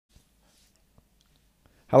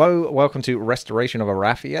Hello, welcome to Restoration of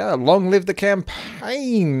Erathia. Long live the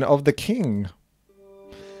campaign of the king.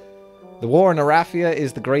 The war in Erathia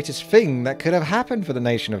is the greatest thing that could have happened for the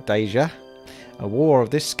nation of Deja. A war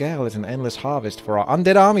of this scale is an endless harvest for our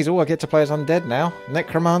undead armies. Oh, I get to play as undead now.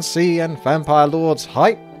 Necromancy and vampire lords.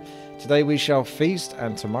 Hype! Today we shall feast,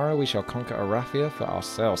 and tomorrow we shall conquer Erathia for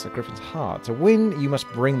ourselves. At Gryphon's heart. To win, you must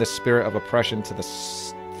bring the spirit of oppression to the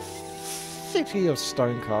city of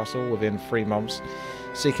Stone Castle within 3 months.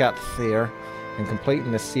 Seek out Thea, and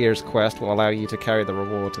completing the Seer's quest will allow you to carry the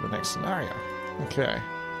reward to the next scenario. Okay.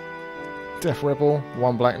 Death Rebel,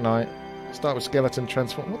 1 Black Knight. Start with Skeleton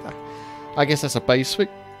Transform. What the? I guess that's a basic.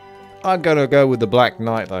 I'm gonna go with the Black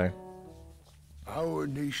Knight though. Our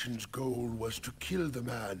nation's goal was to kill the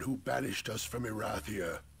man who banished us from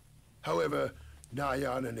Erathia. However,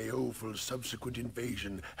 Nyan and Eophal's subsequent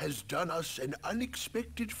invasion has done us an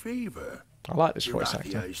unexpected favor. I like this voice actor.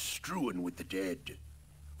 Erathia is strewn with the dead.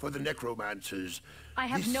 For the necromancers, I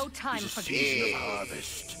have no time for season of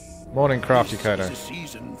harvest. Morning, Crafty Kodo. This is a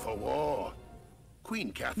season for war. Queen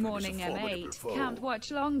Catherine Morning is a formidable M8. foe. Can't watch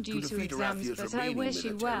long due to defeat exams, Erathia's but I remaining wish you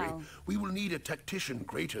military, well. we will need a tactician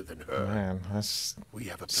greater than her. Man, that's We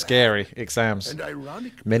have a plan. scary. Exams. And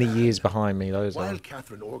ironic Many plan. years behind me, those While are.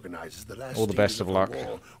 Catherine organizes the last All the best stages of luck. the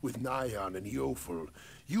war with Nyan and Eophel,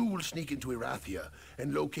 you will sneak into Erathia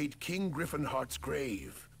and locate King Gryphon Heart's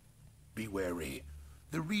grave. Be wary.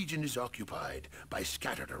 The region is occupied by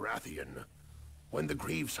scattered Erathian. When the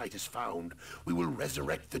grave site is found, we will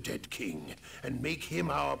resurrect the dead king and make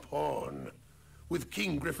him our pawn. With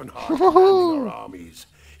King Gryphon Heart commanding our armies,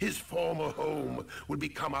 his former home will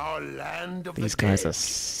become our land of These the guys dead. are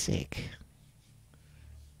sick.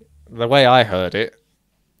 The way I heard it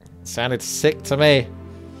sounded sick to me.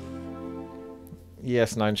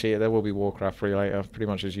 Yes, 9 cheater. There will be Warcraft 3 later, pretty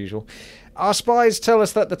much as usual. Our spies tell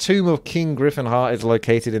us that the tomb of King Gryphon Heart is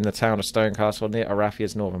located in the town of Stone Castle near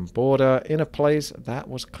Erathia's northern border, in a place that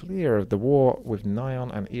was clear of the war with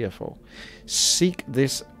Nyan and Eophel. Seek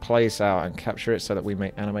this place out and capture it so that we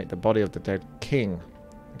may animate the body of the dead king.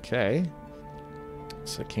 Okay.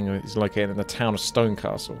 So King is located in the town of Stone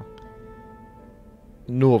Castle.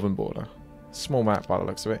 Northern border. Small map by the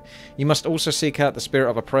looks of it. You must also seek out the Spirit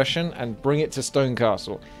of Oppression and bring it to Stone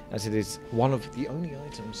Castle, as it is one of the only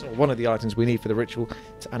items, or one of the items we need for the ritual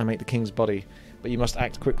to animate the king's body. But you must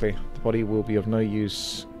act quickly. The body will be of no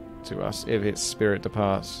use to us if its spirit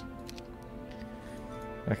departs.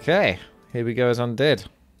 Okay, here we go as undead.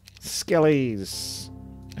 Skellies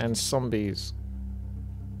and zombies.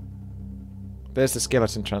 There's the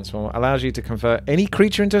skeleton transform. Allows you to convert any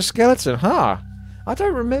creature into a skeleton. Huh. I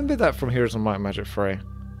don't remember that from Heroes of Might and Magic 3.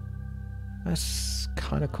 That's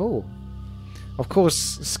kind of cool. Of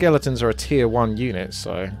course, skeletons are a tier 1 unit,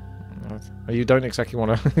 so you don't exactly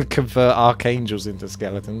want to convert archangels into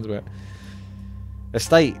skeletons, but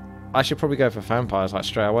estate. I should probably go for vampires like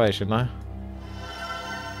straight away, shouldn't I?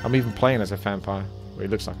 I'm even playing as a vampire. Well, he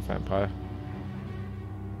looks like a vampire.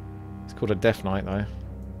 It's called a Death Knight though.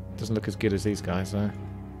 Doesn't look as good as these guys though.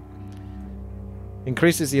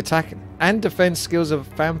 Increases the attack and defense skills of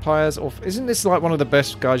vampires. Or isn't this like one of the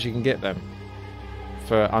best guys you can get then?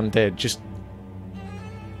 For undead. Just...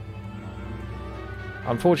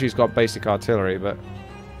 Unfortunately he's got basic artillery, but...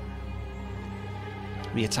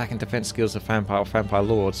 The attack and defense skills of vampire or vampire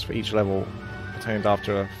lords for each level attained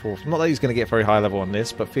after a 4th. Not that he's going to get very high level on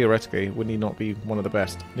this, but theoretically, wouldn't he not be one of the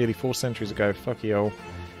best? Nearly 4 centuries ago, fuck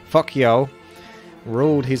yo,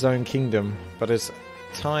 ruled his own kingdom, but as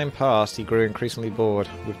time passed, he grew increasingly bored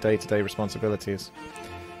with day-to-day responsibilities.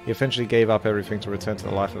 He eventually gave up everything to return to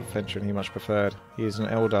the life of adventure he much preferred. He is an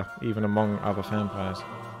elder, even among other vampires.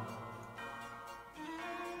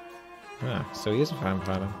 Ah, so he is a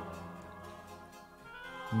vampire then.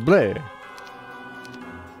 Bleh!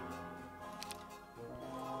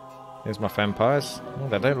 Here's my vampires. Oh,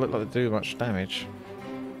 they don't look like they do much damage.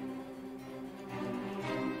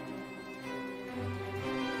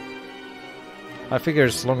 I figure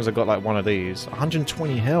as long as I got like one of these.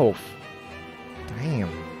 120 health. Damn.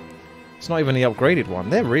 It's not even the upgraded one.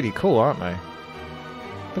 They're really cool, aren't they?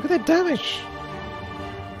 Look at their damage.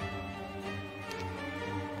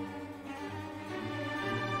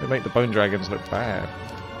 They make the bone dragons look bad.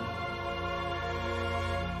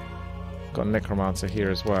 Got a necromancer here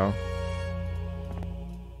as well.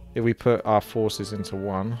 If we put our forces into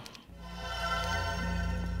one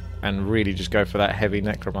and really just go for that heavy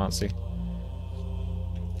necromancy.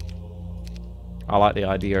 I like the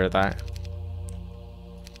idea of that.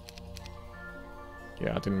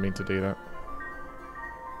 Yeah, I didn't mean to do that.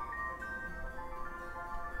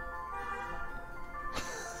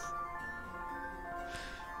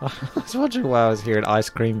 I was wondering why I was hearing ice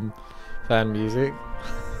cream fan music.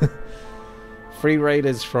 3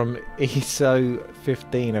 raiders from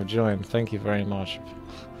ESO15 have joined. Thank you very much.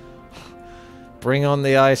 Bring on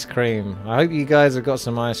the ice cream. I hope you guys have got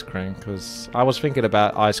some ice cream, because I was thinking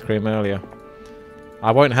about ice cream earlier.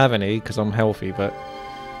 I won't have any because I'm healthy, but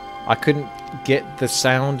I couldn't get the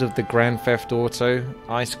sound of the Grand Theft Auto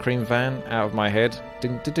ice cream van out of my head.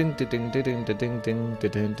 It's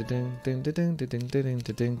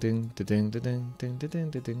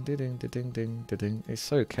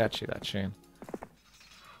so catchy, that tune.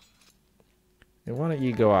 Yeah, why don't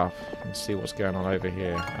you go up and see what's going on over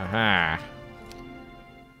here? Aha!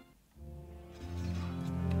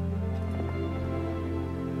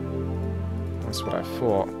 That's what I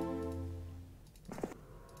thought.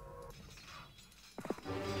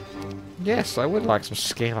 Yes, I would like some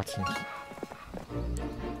skeletons.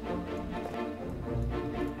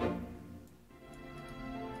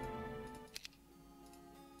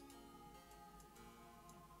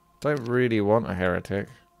 Don't really want a heretic.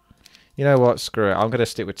 You know what? Screw it. I'm going to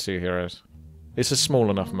stick with 2 heroes. It's a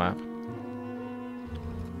small enough map.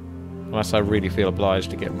 Unless I really feel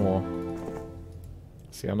obliged to get more.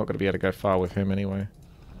 See, I'm not going to be able to go far with him anyway.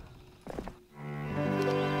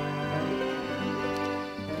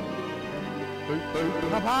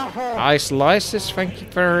 Ice Lysis, thank you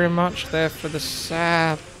very much there for the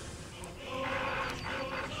sab.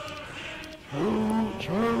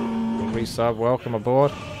 Resub, welcome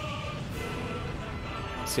aboard.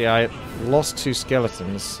 See, I lost 2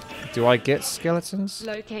 skeletons. Do I get skeletons?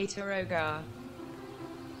 Locator Rogar.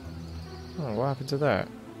 Oh, what happened to that?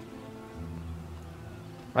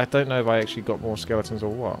 I don't know if I actually got more skeletons or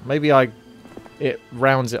what. Maybe it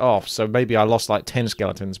rounds it off, so maybe I lost like 10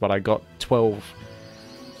 skeletons, but I got 12...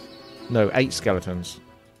 No, 8 skeletons,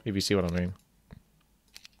 if you see what I mean.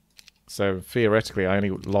 So, theoretically, I only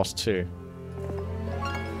lost 2.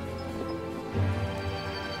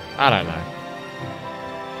 I don't know.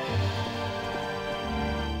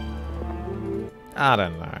 I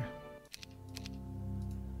don't know.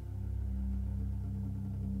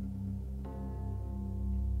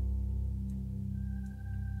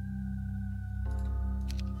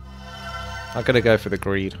 I'm gonna go for the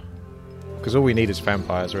greed. Because all we need is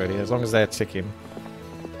vampires, really. As long as they're ticking,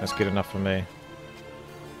 that's good enough for me.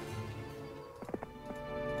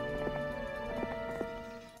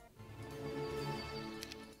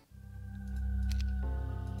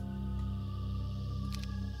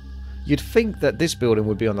 You'd think that this building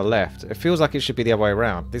would be on the left. It feels like it should be the other way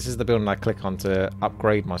around. This is the building I click on to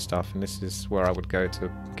upgrade my stuff, and this is where I would go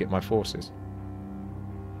to get my forces.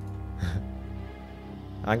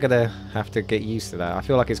 I'm gonna have to get used to that. I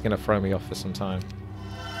feel like it's gonna throw me off for some time.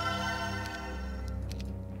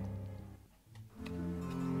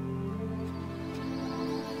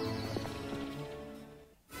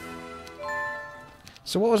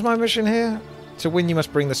 So what was my mission here? To win you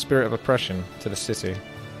must bring the spirit of oppression to the city.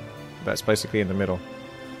 That's basically in the middle.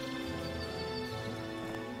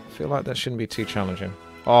 I feel like that shouldn't be too challenging.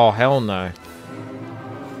 Oh, hell no.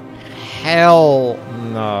 Hell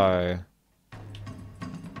no.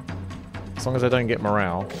 As long as I don't get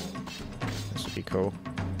morale, this would be cool.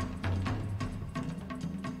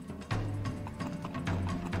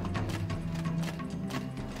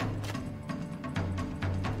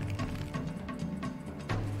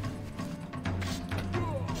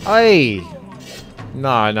 Hey!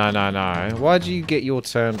 No, no, no, no. Why'd you get your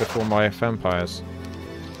turn before my vampires?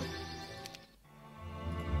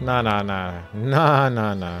 No, no, no. No,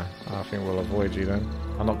 no, no. I think we'll avoid you then.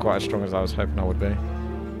 I'm not quite as strong as I was hoping I would be.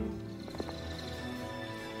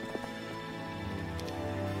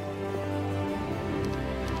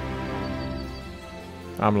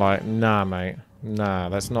 I'm like, nah, mate. Nah,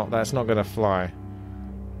 that's not gonna fly.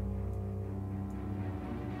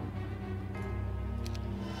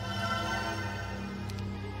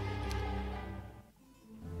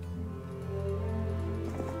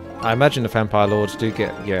 I imagine the Vampire Lords do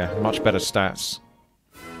get, yeah, much better stats.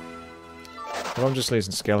 Well, I'm just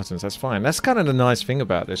losing skeletons, that's fine. That's kind of the nice thing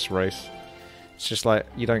about this race. It's just like,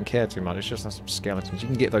 you don't care too much, it's just like some skeletons. You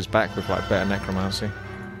can get those back with like better necromancy.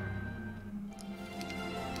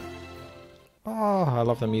 Oh, I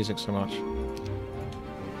love the music so much.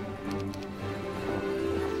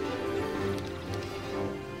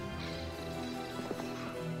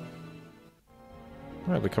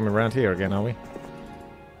 Alright, we're coming around here again, are we?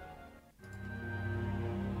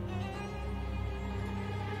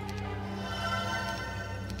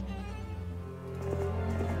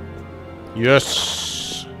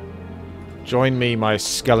 Yes! Join me, my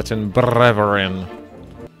skeleton brethren.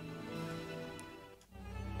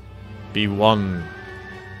 Be one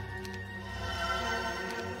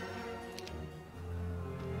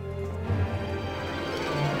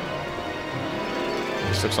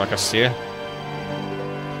This looks like a seer.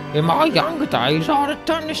 In my younger days, I'd have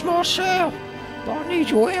done this myself, but I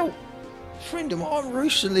need your help. A friend of mine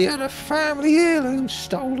recently had a family heirloom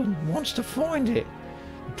stolen and wants to find it.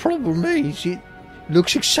 The problem is, it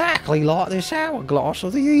looks exactly like this hourglass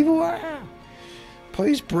of the evil hour.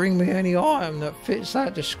 Please bring me any item that fits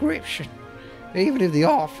that description. Even if the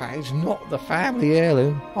artifact is not the family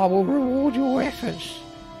heirloom, I will reward your efforts.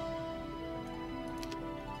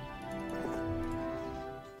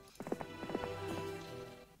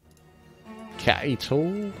 Catty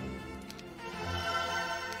tool.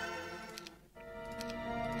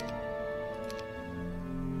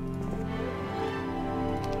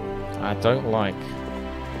 I don't like.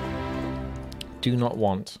 Do not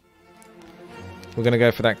want. We're gonna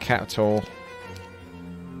go for that cat tool.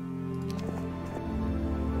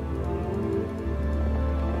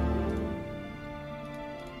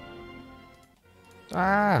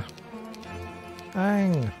 Ah!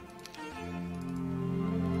 Dang!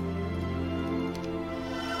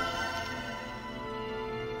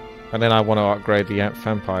 And then I want to upgrade the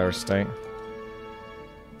vampire estate.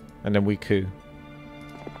 And then we coup.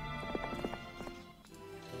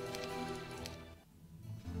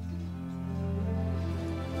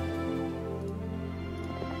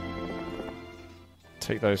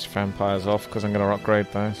 Take those vampires off because I'm going to upgrade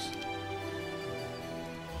those.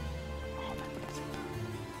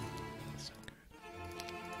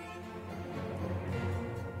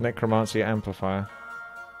 Necromancy amplifier.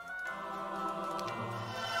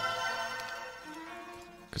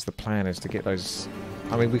 Because the plan is to get those...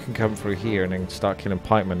 I mean, we can come through here and then start killing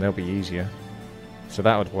pikemen. They'll be easier. So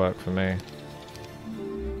that would work for me.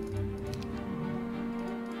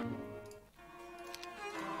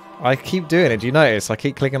 I keep doing it. Do you notice? I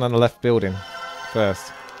keep clicking on the left building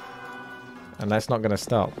first. And that's not going to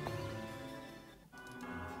stop.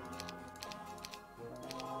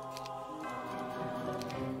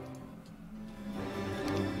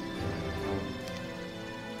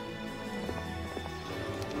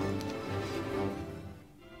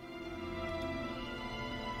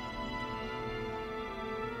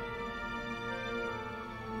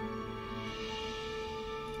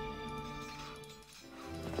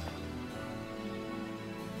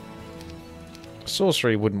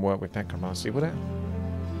 Sorcery wouldn't work with necromancy, would it?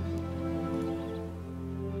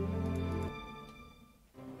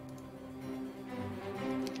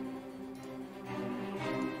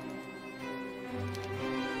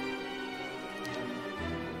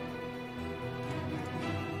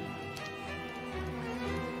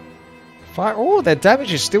 Fire. Oh, their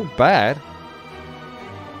damage is still bad.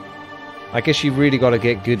 I guess you really got to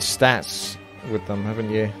get good stats with them,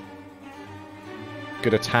 haven't you?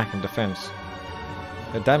 Good attack and defense.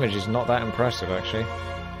 The damage is not that impressive, actually.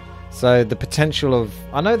 So the potential of...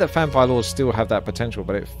 I know that Vampire Lords still have that potential,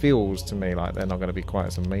 but it feels to me like they're not going to be quite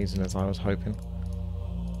as amazing as I was hoping.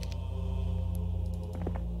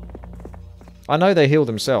 I know they heal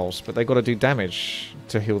themselves, but they got to do damage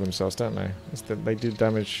to heal themselves, don't they? They do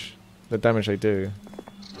damage... The damage they do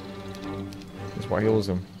is what heals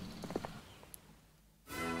them.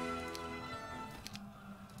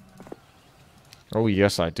 Oh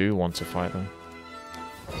yes, I do want to fight them.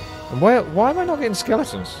 And why am I not getting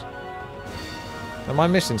skeletons? Am I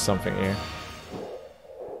missing something here?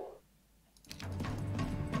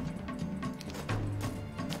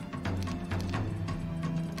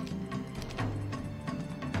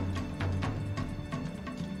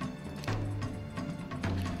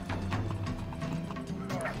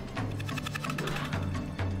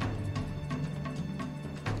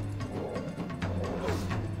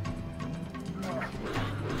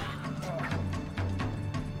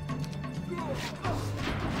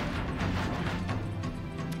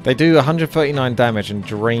 They do 139 damage and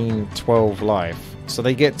drain 12 life. So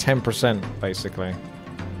they get 10% basically.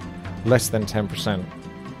 Less than 10%.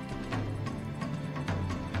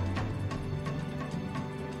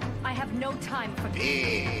 I have no time for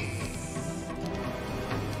this.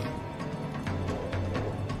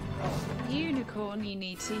 Unicorn, you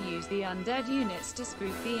need to use the undead units to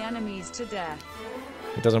spook the enemies to death.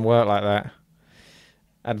 It doesn't work like that.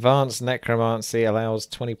 Advanced Necromancy allows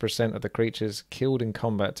 20% of the creatures killed in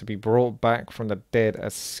combat to be brought back from the dead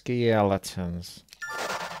as skeletons.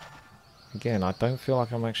 Again, I don't feel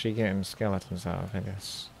like I'm actually getting skeletons out of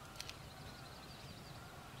this.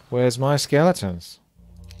 Where's my skeletons?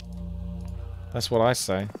 That's what I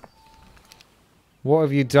say. What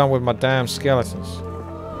have you done with my damn skeletons?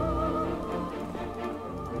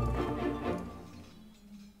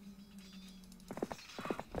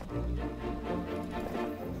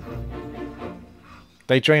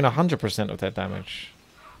 They drain 100% of their damage.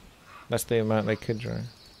 That's the amount they could draw.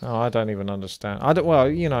 Oh, I don't even understand. I don't.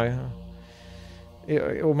 Well, you know,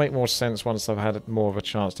 it will make more sense once I've had more of a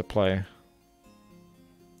chance to play.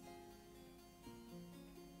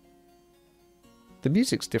 The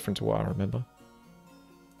music's different to what I remember.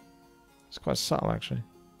 It's quite subtle, actually.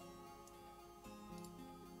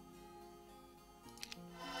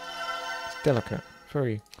 It's delicate,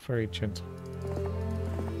 very, very gentle.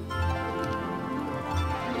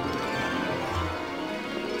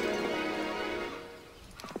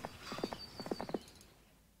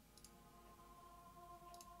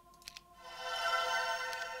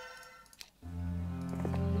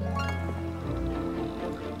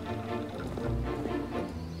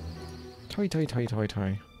 Toy, toy, toy, toy,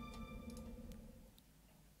 toy.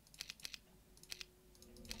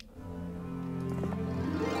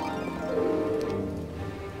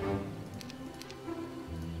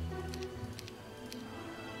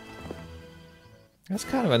 That's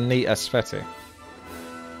kind of a neat aesthetic.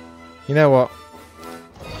 You know what?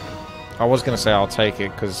 I was going to say I'll take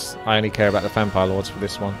it because I only care about the Vampire Lords for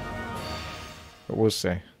this one. But we'll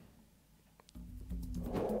see.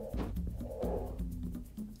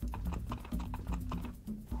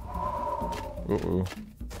 Uh-oh.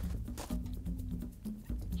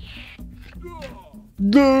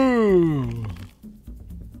 No!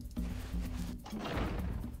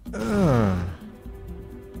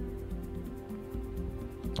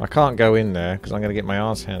 I can't go in there because I'm going to get my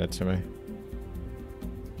arse handed to me.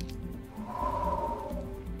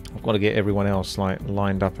 I've got to get everyone else like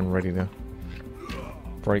lined up and ready to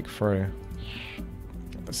break through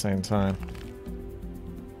at the same time.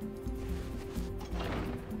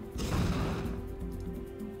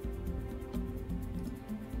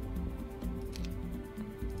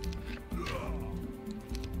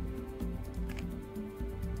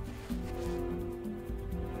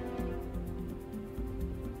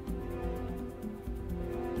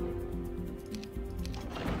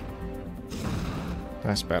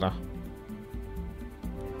 That's better.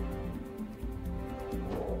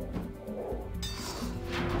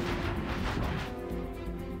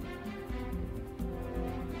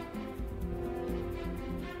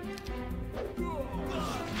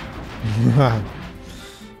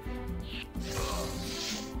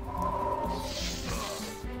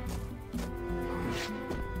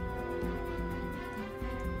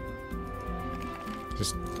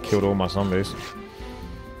 Just killed all my zombies.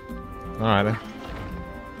 Alright then.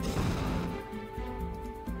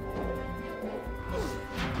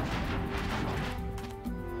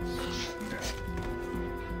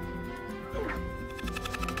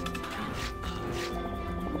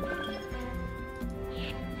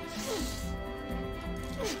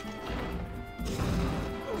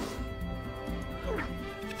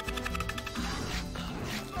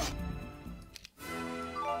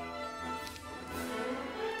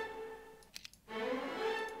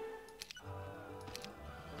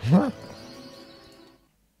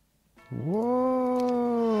 Whoa!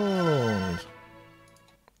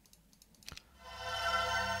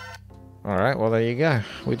 Alright, well there you go.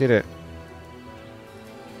 We did it.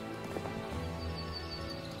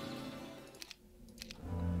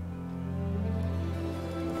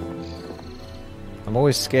 I'm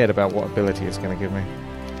always scared about what ability it's going to give me.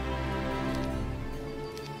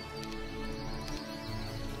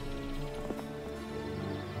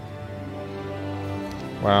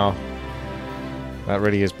 Wow. That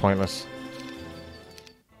really is pointless.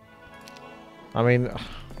 I mean,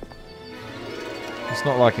 it's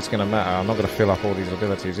not like it's going to matter. I'm not going to fill up all these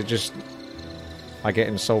abilities. It just... I get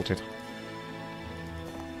insulted.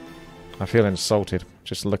 I feel insulted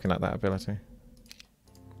just looking at that ability.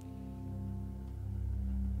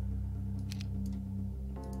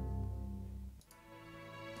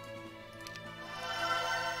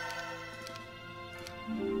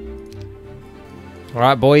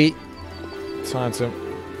 Alright, boy. Time to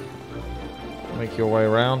make your way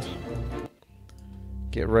around.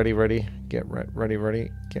 Get ready, ready. Get ready, ready.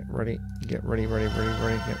 Get ready. Get ready, ready, ready,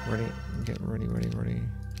 ready. Get ready. Get ready, ready, ready.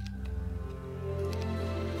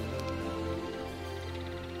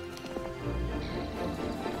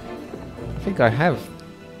 I think I have...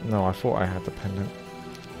 No, I thought I had the pendant.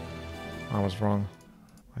 I was wrong.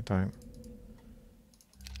 I don't.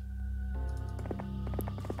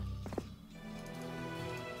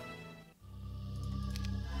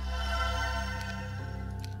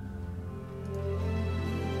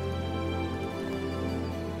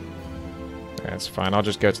 Yeah, it's fine. I'll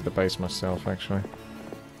just go to the base myself, actually.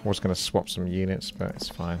 I was going to swap some units, but it's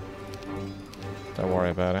fine. Don't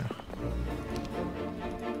worry about it.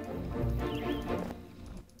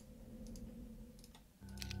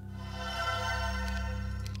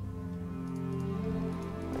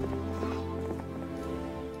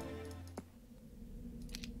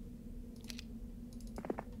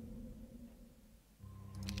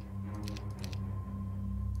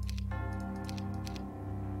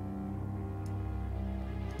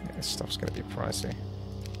 This stuff's gonna be pricey.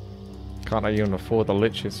 Can't I even afford the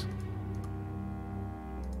liches?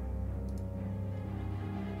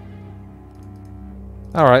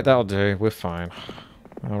 Alright, that'll do. We're fine.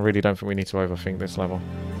 I really don't think we need to overthink this level.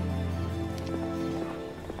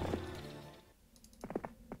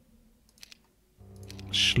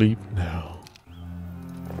 Sleep now.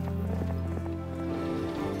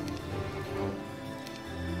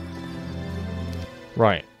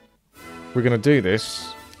 Right. We're going to do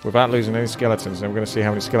this without losing any skeletons, and we're going to see how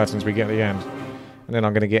many skeletons we get at the end. And then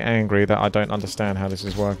I'm going to get angry that I don't understand how this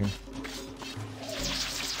is working.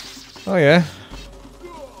 Oh yeah.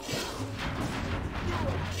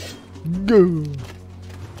 Go.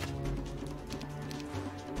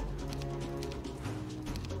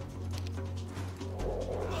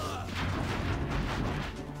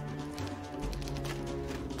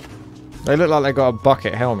 They look like they got a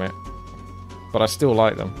bucket helmet, but I still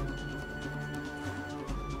like them.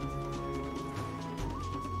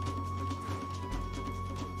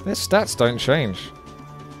 Their stats don't change.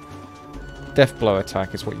 Death blow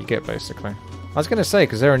attack is what you get, basically. I was going to say,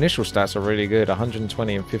 because their initial stats are really good,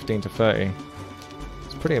 120 and 15 to 30.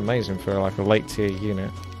 It's pretty amazing for like a late tier unit.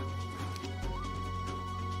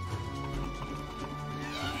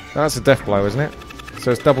 That's a death blow, isn't it?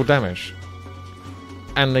 So it's double damage.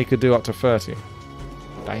 And they could do up to 30.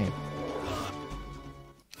 Damn.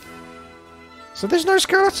 So there's no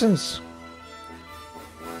skeletons!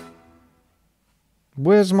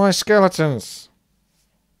 Where's my skeletons?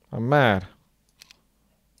 I'm mad.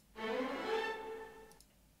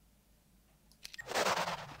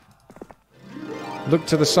 Look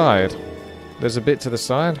to the side. There's a bit to the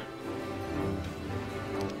side.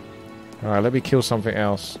 Alright, let me kill something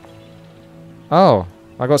else. Oh,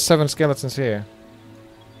 I got 7 skeletons here.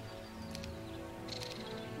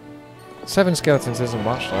 7 skeletons isn't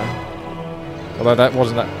much though. Although that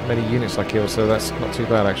wasn't that many units I killed, so that's not too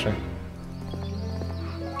bad actually.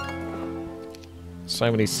 So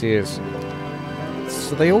many seers.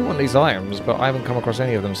 So they all want these items, but I haven't come across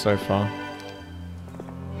any of them so far.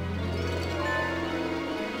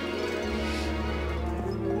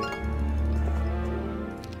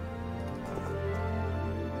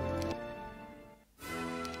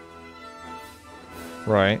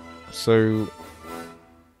 Right, so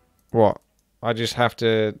what? I just have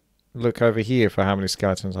to look over here for how many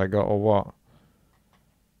skeletons I got, or what?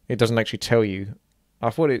 It doesn't actually tell you. I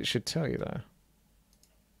thought it should tell you though.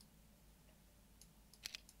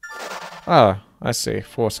 Oh, I see.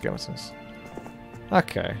 4 skeletons.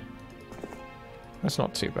 Okay. That's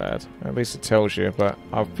not too bad. At least it tells you, but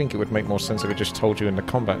I think it would make more sense if it just told you in the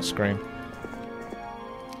combat screen.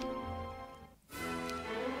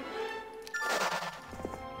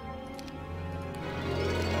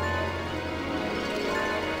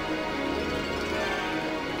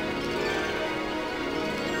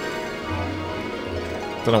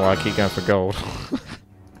 Don't know why I keep going for gold.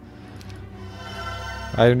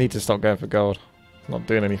 I need to stop going for gold. Not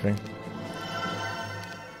doing anything.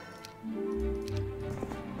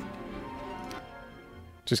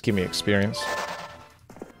 Just give me experience.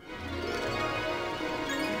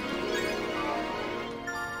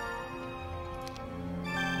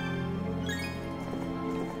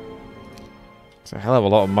 It's a hell of a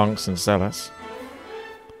lot of monks and zealots.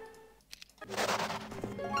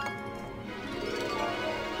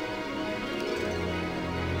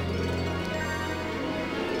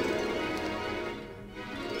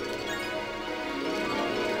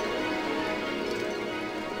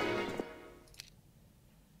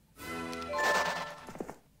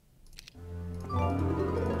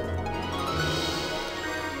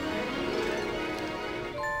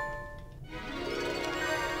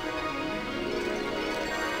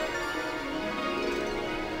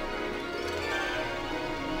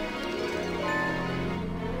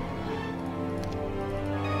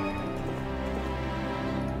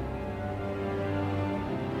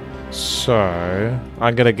 So,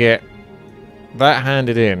 I'm going to get that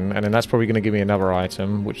handed in, and then that's probably going to give me another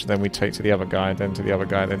item, which then we take to the other guy, then to the other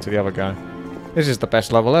guy, then to the other guy. This is the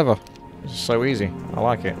best level ever. It's so easy. I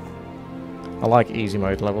like it. I like easy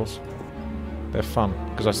mode levels. They're fun,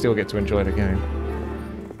 because I still get to enjoy the game.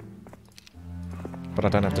 But I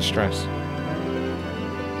don't have to stress.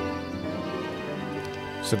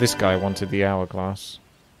 So this guy wanted the hourglass.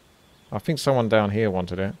 I think someone down here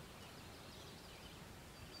wanted it.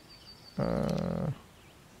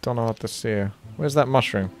 Don't know what to see. Where's that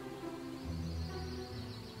mushroom?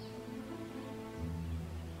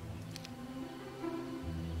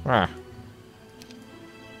 Ah.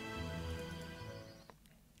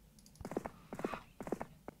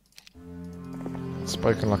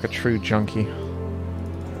 Spoken like a true junkie.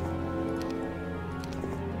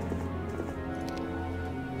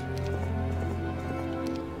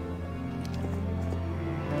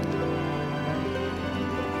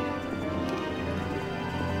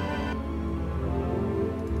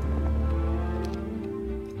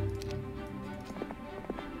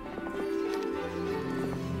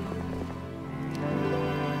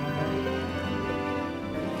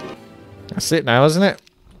 That's it now, isn't it?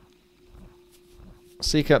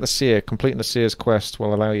 Seek out the seer. Completing the seer's quest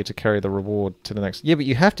will allow you to carry the reward to the next... Yeah, but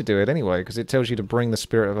you have to do it anyway, because it tells you to bring the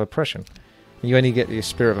spirit of oppression. You only get the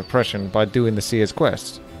spirit of oppression by doing the seer's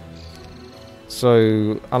quest.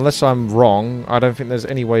 So, unless I'm wrong, I don't think there's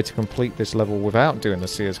any way to complete this level without doing the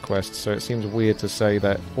seer's quest. So it seems weird to say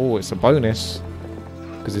that, oh, it's a bonus,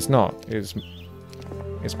 because it's not. It's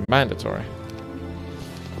mandatory.